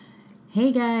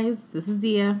Hey guys, this is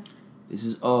Dia. This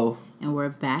is O. And we're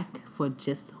back for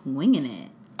Just Winging It.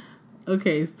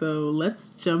 Okay, so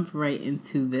let's jump right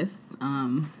into this.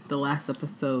 The last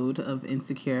episode of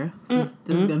Insecure. This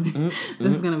is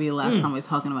gonna be the last time we're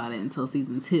talking about it until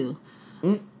season 2.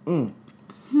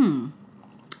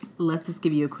 Let's just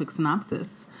give you a quick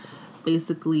synopsis.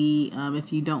 Basically,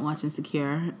 if you don't watch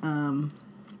Insecure,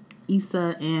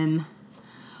 Issa and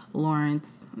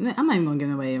Lawrence, I'm not even gonna give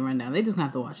nobody a rundown. They just gonna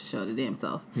have to watch the show the damn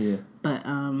self. Yeah. But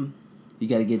you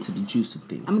gotta get to the juice of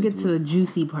things. I'm gonna get to the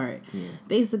juicy part. Yeah.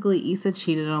 Basically, Issa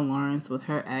cheated on Lawrence with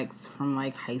her ex from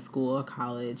like high school or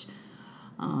college.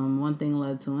 One thing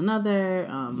led to another.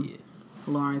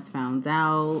 Lawrence found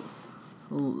out.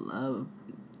 Then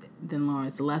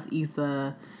Lawrence left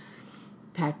Issa,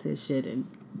 packed his shit, and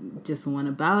just went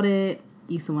about it.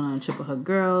 Issa went on a trip with her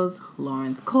girls.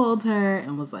 Lawrence called her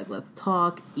and was like, let's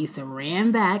talk. Issa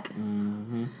ran back,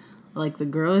 like the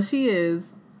girl she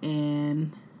is,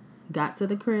 and got to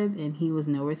the crib, and he was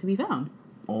nowhere to be found.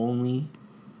 Only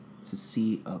to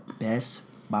see a Best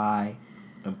Buy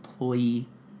employee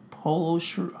polo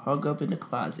shirt hung up in the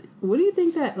closet. What do you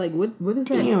think that, like, what is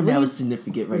that? Damn, that was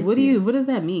significant right what there. What does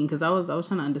that mean? Because I was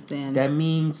trying to understand. That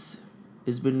means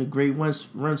it's been a great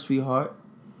run, sweetheart.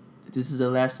 This is the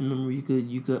last memory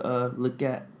you could look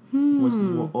at once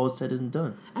it's all said and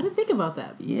done. I didn't think about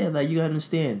that. Yeah, like you gotta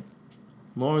understand.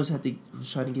 Lawrence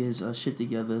was trying to get his shit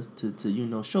together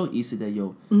to show Issa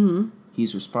that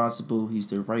he's responsible, he's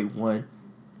the right one,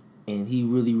 and he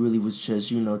really was just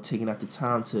taking out the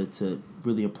time to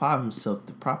really apply himself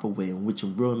the proper way in which a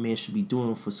real man should be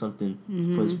doing for something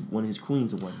for one of his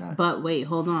queens and whatnot. But wait,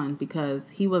 hold on,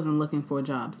 because he wasn't looking for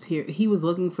jobs. He was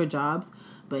looking for jobs,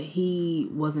 but he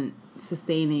wasn't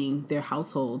sustaining their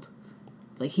household.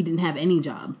 Like, he didn't have any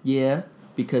job. Yeah,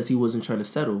 because he wasn't trying to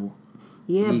settle.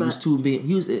 Yeah, he but was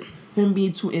him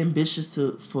being too ambitious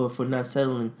for not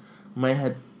settling might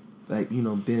have been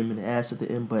him in the ass at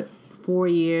the end. But 4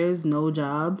 years, no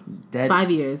job.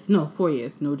 5 years, no, 4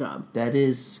 years, no job. That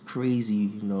is crazy,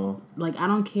 Like, I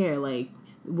don't care. Like,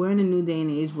 we're in a new day and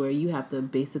age where you have to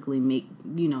basically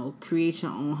create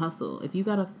your own hustle. If you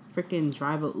gotta freaking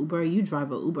drive a Uber, you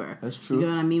drive a Uber. That's true. You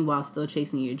know what I mean? While still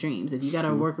chasing your dreams. If you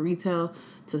gotta work retail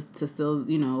to still,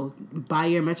 buy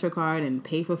your Metro card and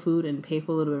pay for food and pay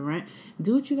for a little bit of rent,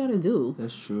 do what you gotta do.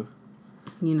 That's true.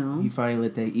 He finally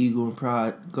let that ego and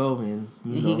pride go, and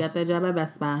he got that job at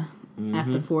Best Buy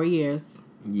after 4 years.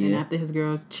 Yeah. And after his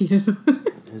girl cheated.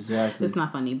 Exactly. It's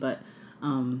not funny, but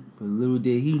little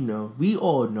did he know, we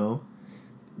all know,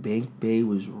 Bank Bay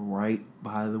was right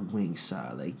by the wing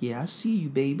side. Like, yeah, I see you,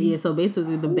 baby. Yeah, so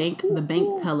basically the bank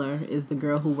teller is the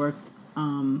girl who worked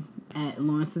at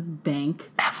Lawrence's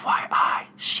bank. FYI,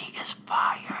 she is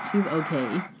fire. She's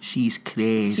okay. She's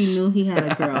crazy. She knew he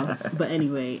had a girl. But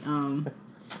anyway,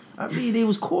 I mean, they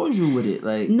was cordial with it,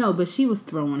 like. No, but she was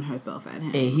throwing herself at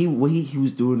him. And he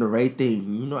was doing the right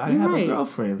thing. I have a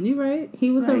girlfriend. You're right.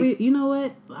 He was you know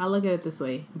what? I look at it this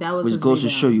way. That was which goes to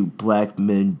show you, black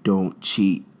men don't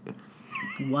cheat.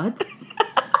 What?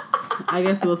 I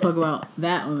guess we'll talk about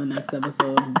that on the next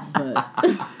episode. But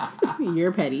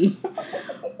you're petty.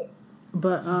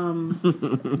 But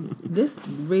this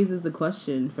raises the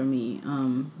question for me.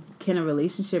 Can a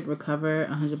relationship recover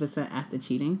 100% after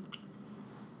cheating?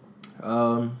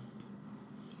 I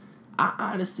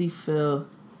honestly feel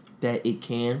that it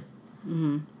can.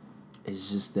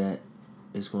 It's just that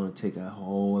it's going to take a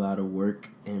whole lot of work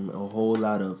and a whole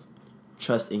lot of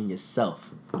trust in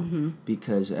yourself.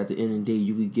 Because at the end of the day,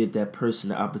 you could give that person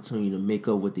the opportunity to make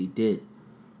up what they did,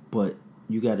 but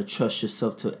you got to trust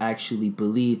yourself to actually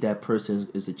believe that person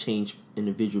is a changed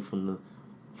individual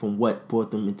from what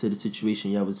brought them into the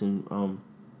situation y'all was in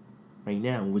right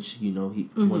now, which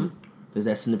there's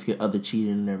that significant other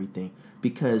cheating and everything.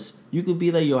 Because you could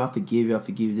be like, yo, I forgive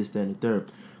you, this, that, and the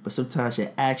third. But sometimes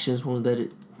your actions won't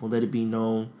let it be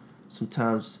known.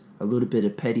 Sometimes a little bit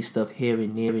of petty stuff here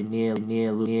and there,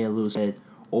 a little said,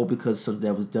 all because of something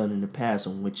that was done in the past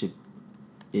on which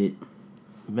it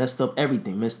messed up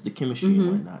everything, messed up the chemistry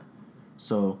and whatnot.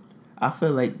 So I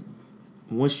feel like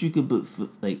once you could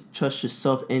trust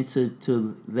yourself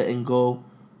into letting go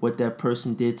what that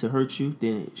person did to hurt you,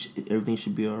 then everything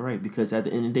should be all right. Because at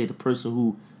the end of the day, the person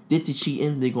who did the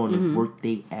cheating, they're going to work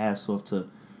their ass off to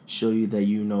show you that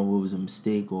it was a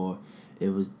mistake, or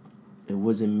it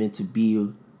wasn't meant to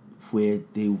be where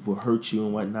they will hurt you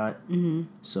and whatnot.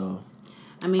 So,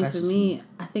 I mean, for me,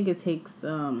 I think it takes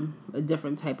a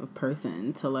different type of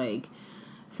person to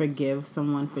forgive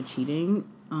someone for cheating.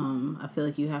 I feel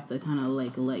like you have to kind of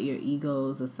let your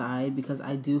egos aside, because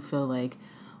I do feel like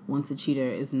once a cheater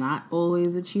is not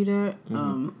always a cheater.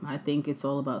 I think it's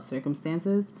all about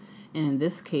circumstances. And in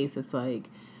this case, it's like,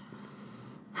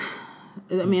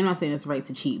 I mean, I'm not saying it's right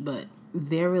to cheat, but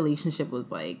their relationship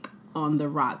was like on the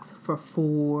rocks for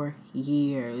 4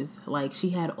 years. Like, she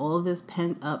had all this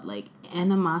pent up like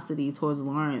animosity towards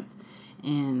Lawrence,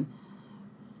 and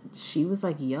she was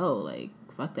like, yo, like,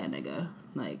 fuck that nigga.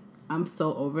 Like, I'm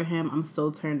so over him. I'm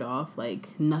so turned off.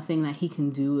 Like, nothing that he can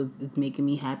do is making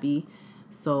me happy.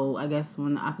 So I guess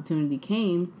when the opportunity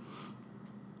came,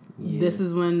 this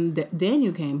is when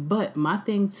Daniel came. But my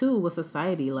thing too was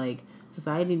society. Like,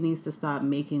 society needs to stop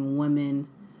making women,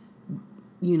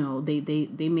 you know,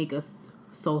 they make us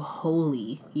so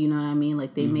holy. You know what I mean?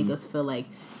 Like, they make us feel like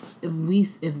if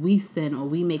we sin or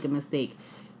we make a mistake,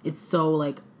 it's so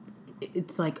like,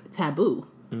 it's like taboo.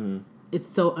 It's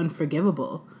so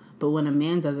unforgivable. But when a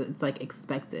man does it, it's like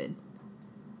expected.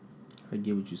 I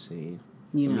get what you're saying.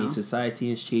 You know? I mean,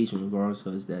 society is changing regardless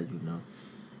of that, you know.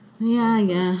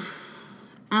 Yeah.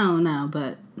 I don't know,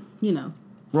 but, you know.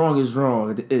 Wrong is wrong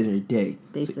at the end of the day.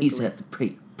 Basically. So Issa had to pay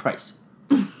the price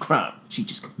for the crime she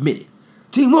just committed.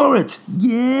 Team Lawrence!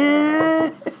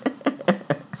 Yeah!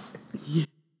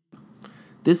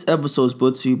 This episode is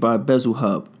brought to you by Bezel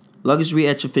Hub. Luxury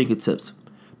at your fingertips.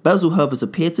 Bezel Hub is a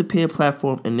peer-to-peer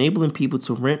platform enabling people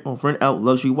to rent or rent out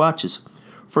luxury watches.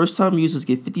 First-time users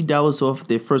get $50 off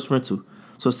their first rental.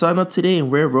 So sign up today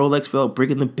and wear Rolex without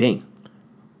breaking the bank.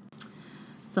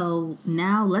 So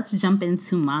now let's jump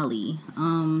into Molly.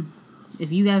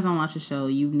 If you guys don't watch the show,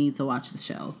 you need to watch the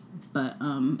show. But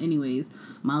anyways,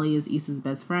 Molly is Issa's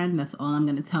best friend. That's all I'm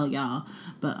gonna tell y'all.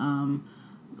 But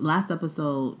last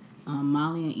episode,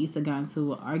 Molly and Issa got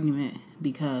into an argument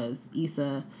because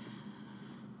Issa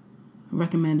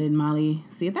recommended Molly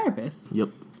see a therapist. Yep.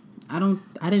 I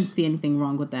didn't see anything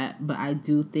wrong with that, but I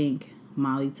do think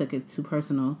Molly took it too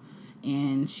personal,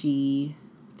 and she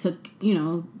took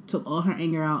all her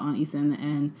anger out on Issa in the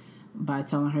end by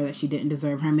telling her that she didn't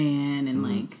deserve her man and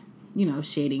like, you know,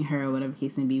 shading her or whatever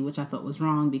case may be, which I thought was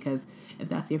wrong, because if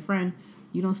that's your friend,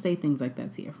 you don't say things like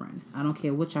that to your friend. I don't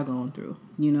care what y'all going through.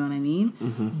 You know what I mean?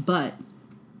 But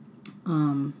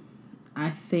I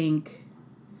think,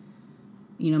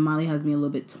 you know, Molly has me a little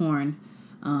bit torn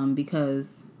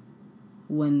because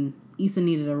when Issa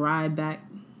needed a ride back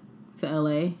to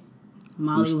LA,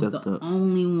 Molly was the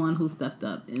only one who stepped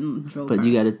up and drove her. But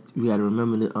you gotta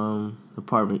remember the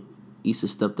part when Issa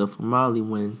stepped up for Molly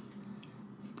when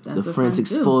the friends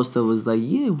exposed her, was like,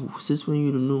 yeah, since when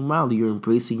you the new Molly, you're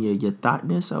embracing your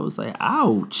thoughtness. I was like,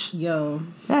 ouch. Yo.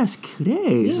 That's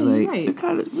crazy. Yeah, like, right. it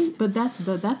kind of. But that's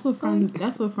what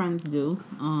friends do.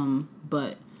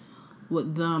 But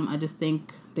with them, I just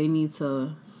think they need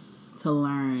to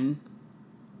learn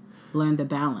the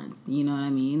balance. You know what I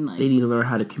mean? Like, they need to learn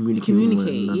how to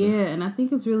communicate. Yeah, and I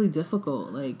think it's really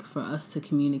difficult, like, for us to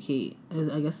communicate.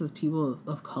 As people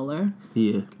of color.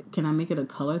 Yeah. Can I make it a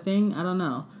color thing? I don't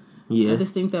know. Yeah. I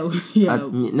just think that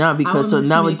because so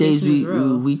nowadays we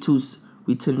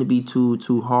tend to be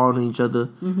too hard on each other,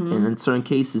 and in certain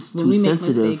cases too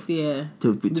sensitive.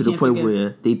 To the point where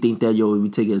they think that we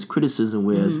take it as criticism,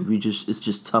 whereas it's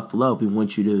just tough love. We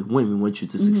want you to win. We want you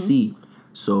to succeed.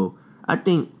 So I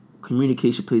think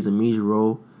communication plays a major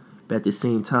role, but at the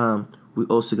same time, we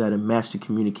also got to match the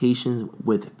communications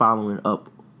with following up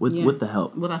with the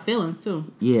help, with our feelings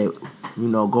too. Yeah,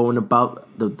 going about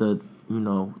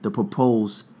the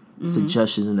proposed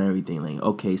suggestions and everything. Like,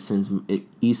 okay, since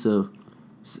Issa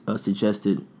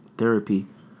suggested therapy,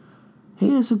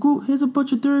 here's a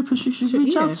bunch of therapists you should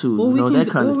reach out to. That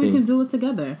kind of thing. Or we can do it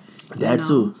together. That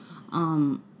too.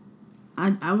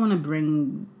 I want to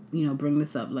bring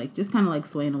this up, like, just kind of like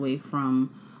swaying away from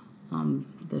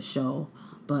the show,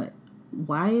 but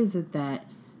why is it that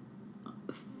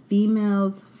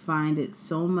females find it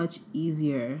so much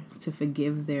easier to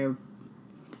forgive their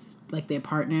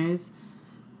partners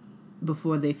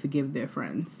before they forgive their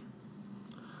friends?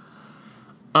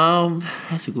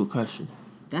 That's a good question.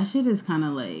 That shit is kind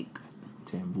of like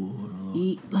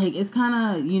taboo. Like, it's kind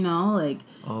of,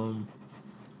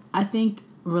 I think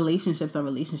relationships are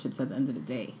relationships at the end of the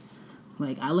day.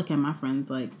 Like, I look at my friends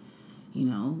like,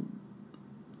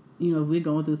 if we're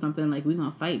going through something, like, we're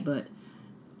gonna fight, but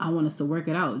I want us to work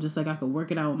it out. Just like I could work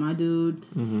it out with my dude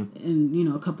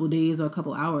in, a couple of days or a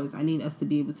couple hours. I need to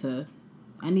be able to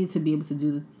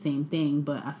do the same thing,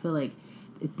 but I feel like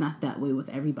it's not that way with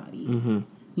everybody.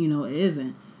 It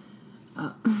isn't.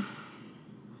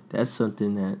 That's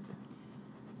something that,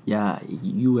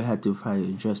 you would have to probably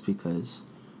address, because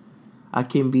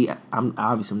I'm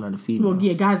obviously not a female. Well,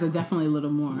 yeah, guys are definitely a little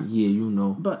more.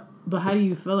 Yeah, But how do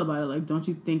you feel about it? Like, don't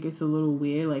you think it's a little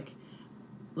weird? Like,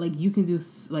 like you can do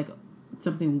like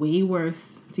something way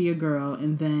worse to your girl,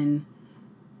 and then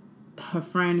her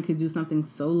friend could do something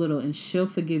so little, and she'll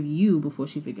forgive you before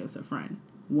she forgives her friend.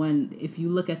 When if you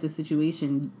look at the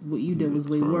situation, what you did was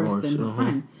way worse than her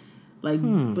friend. Like,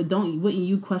 but wouldn't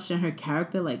you question her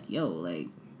character? Like, yo, like.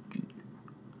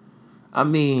 I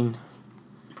mean,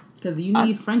 because you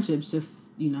need friendships,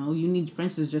 you need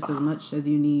friendships just as much as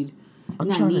you need. But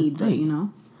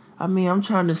I mean, I'm not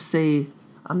trying to say,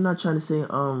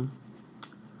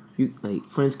 you like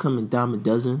friends come in dime a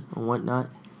dozen and whatnot,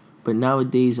 but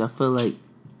nowadays I feel like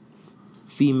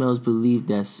females believe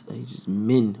that's just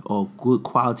men or good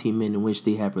quality men in which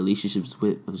they have relationships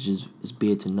with is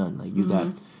bare to none. Like you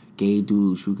got gay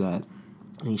dudes, you got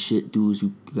ain't shit dudes,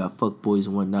 you got fuck boys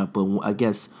and whatnot. But I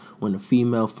guess when a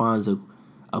female finds a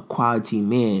quality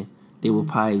man, they will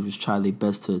probably just try their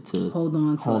best to hold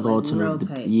on to real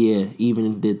tight. Yeah,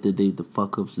 even if the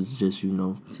fuck ups is just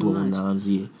blowing nines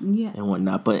and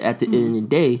whatnot. But at the end of the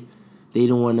day, they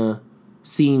don't want to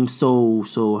seem so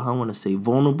I want to say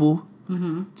vulnerable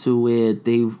to where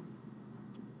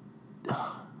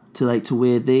to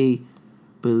where they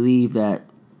believe that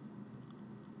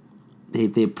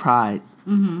their pride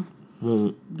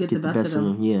won't get the best of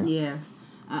them. Yeah.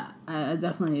 I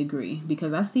definitely agree,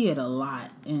 because I see it a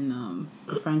lot in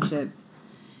friendships,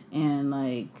 and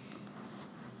like,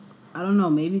 I don't know,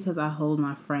 maybe because I hold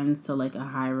my friends to like a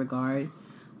high regard.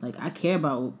 Like I care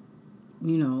about,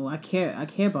 I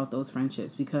care about those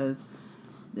friendships, because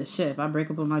if I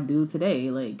break up with my dude today,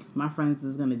 like my friends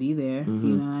is gonna be there.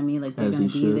 You know what I mean? Like they're gonna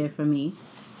be there for me,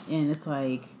 and it's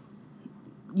like,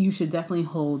 you should definitely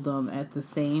hold them at the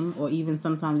same, or even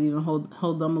sometimes even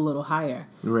hold them a little higher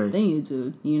than you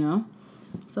do,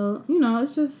 So,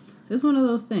 it's one of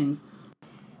those things.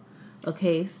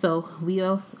 Okay, so we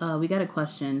got a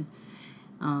question.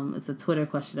 It's a Twitter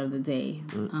question of the day.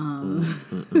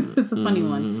 It's a funny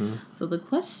one. So the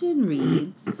question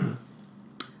reads,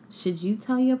 should you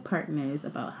tell your partners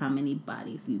about how many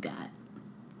bodies you got?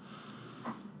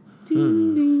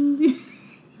 Ding, ding, ding.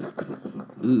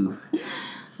 Ooh.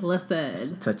 Listen.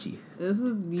 It's touchy. This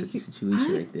is touchy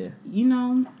situation right there.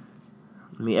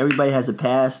 I mean, everybody has a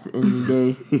past in the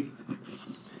day.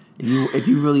 If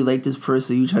you really like this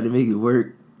person, you try to make it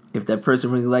work. If that person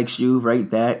really likes you,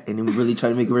 write that, and then really try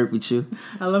to make it work with you.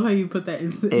 I love how you put that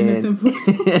innocent voice.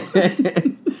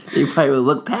 They probably will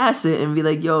look past it and be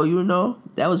like, yo,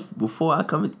 that was before I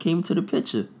came to the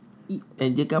picture.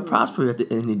 And you got prosper at the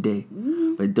end of the day.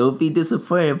 But don't be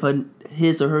disappointed if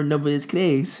his or her number is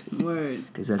crazy. Word.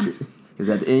 Because at the end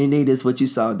of the day, that's what you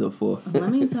signed up for. Let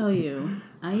me tell you,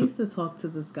 I used to talk to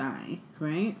this guy,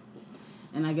 right?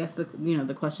 And I guess the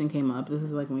question came up. This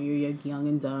is like when you're young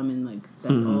and dumb, and like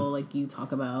that's all like you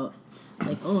talk about.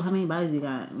 Like, oh, how many bodies you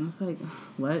got? And I was like,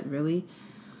 what, really?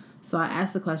 So I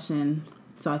asked the question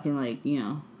so I can like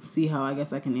see how I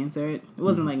guess I can answer it. It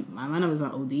wasn't like my number's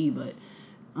not OD, but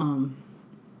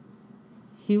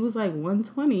he was like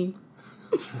 120.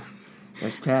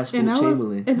 That's past Will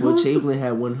Chamberlain. Will Chamberlain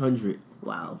had 100.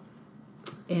 Wow.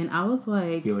 And I was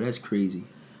like, yo, that's crazy.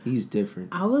 He's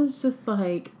different. I was just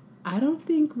like, I don't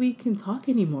think we can talk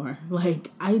anymore.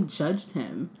 Like, I judged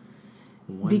him.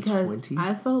 120? Because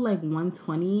I felt like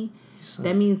 120,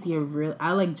 that means you're real.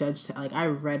 I like judged, like I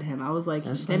read him. I was like,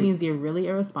 that means you're really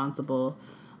irresponsible.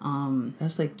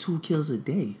 That's like 2 kills a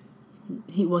day.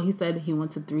 He said he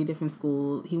went to 3 different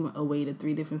schools. He went away to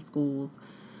 3 different schools.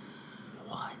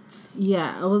 What?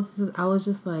 Yeah, I was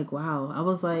just like, wow. I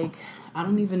was like, I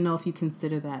don't even know if you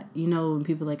consider that. When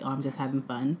people are like, oh, I'm just having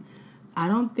fun. I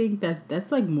don't think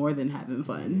that's like more than having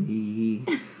fun. He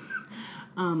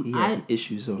has some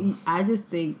issues on. I just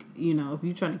think, if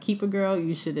you're trying to keep a girl,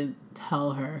 you shouldn't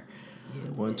tell her. Yeah,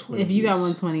 120. If you got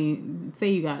 120,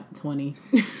 say you got 20.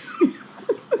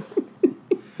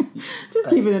 Just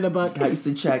keep it in a buck. I used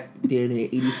to track there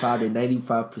 85 to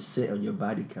 95% on your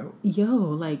body count. Yo,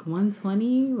 like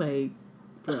 120, like,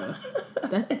 bruh,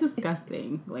 that's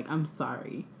disgusting. Like, I'm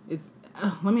sorry.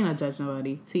 Let me not judge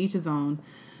nobody. To each his own.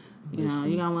 You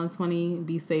got 120.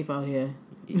 Be safe out here.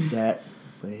 But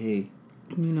hey,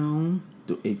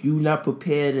 if you're not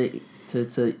prepared to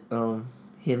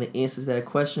hear the answers to that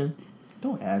question,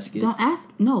 don't ask it. Don't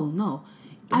ask. No.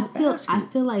 I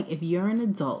feel like if you're an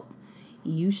adult,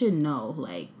 you should know,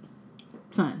 like,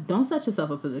 son, don't set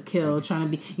yourself up as a kill trying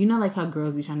to be, like how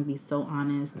girls be trying to be so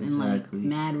honest and like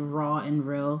mad raw and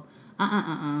real.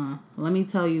 Let me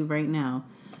tell you right now,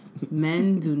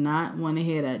 men do not want to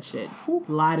hear that shit.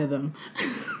 Lie to them.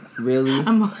 Really?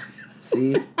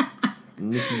 See?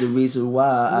 And this is the reason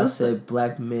why I said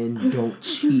black men don't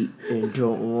cheat and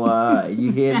don't lie.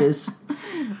 You hear this?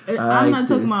 I'm not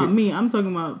talking about me. I'm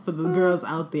talking about for the girls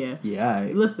out there. Yeah. All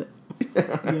right. Listen,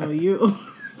 yo, you.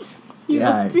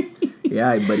 Yeah. Yeah,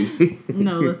 all right, buddy.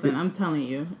 No, listen. I'm telling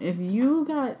you, if you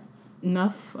got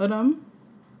enough of them,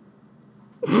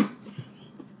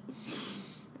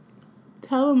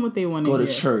 tell them what they want to hear. Go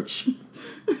to church.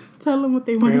 Tell them what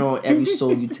they want to Pray hear. on every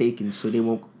soul you taking so they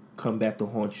won't come back to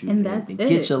haunt you. And that's it.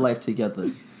 Get your life together.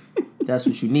 That's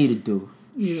what you need to do.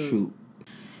 Yeah. Shoot.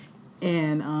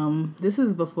 And this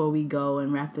is before we go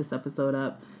and wrap this episode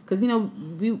up. Because,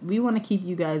 we want to keep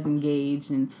you guys engaged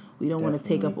and we don't want to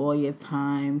take up all your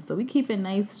time. So we keep it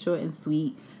nice, short, and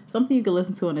sweet. Something you can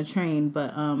listen to on a train.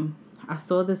 But I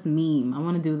saw this meme. I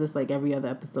want to do this like every other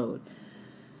episode.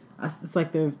 It's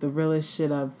like the realest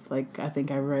shit I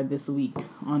think I read this week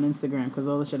on Instagram. Because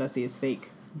all the shit I see is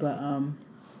fake. But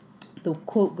the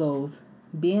quote goes,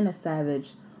 "Being a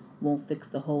savage won't fix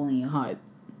the hole in your heart.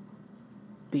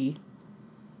 B."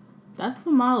 That's for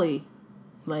Molly.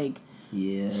 Like,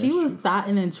 yeah, she was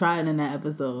thotting and trying in that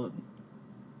episode.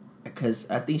 Because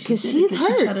I think she's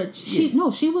hurt.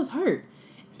 She was hurt,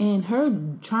 and her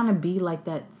trying to be like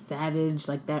that savage,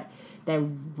 like that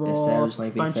raw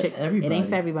fun chick. It ain't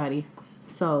for everybody.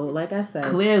 So, like I said,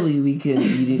 clearly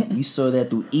we saw that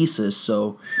through Issa.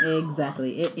 So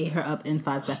exactly, it ate her up in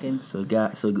 5 seconds. So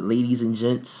ladies and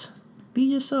gents, be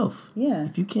yourself. Yeah.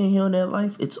 If you can't handle that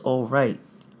life, it's all right.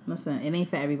 Listen, it ain't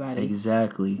for everybody.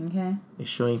 Exactly. Okay. It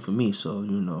sure ain't for me, so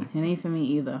It ain't for me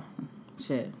either.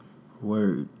 Shit.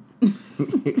 Word. All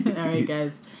right,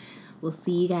 guys. We'll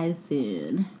see you guys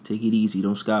soon. Take it easy.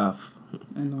 Don't scoff.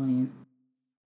 Annoying.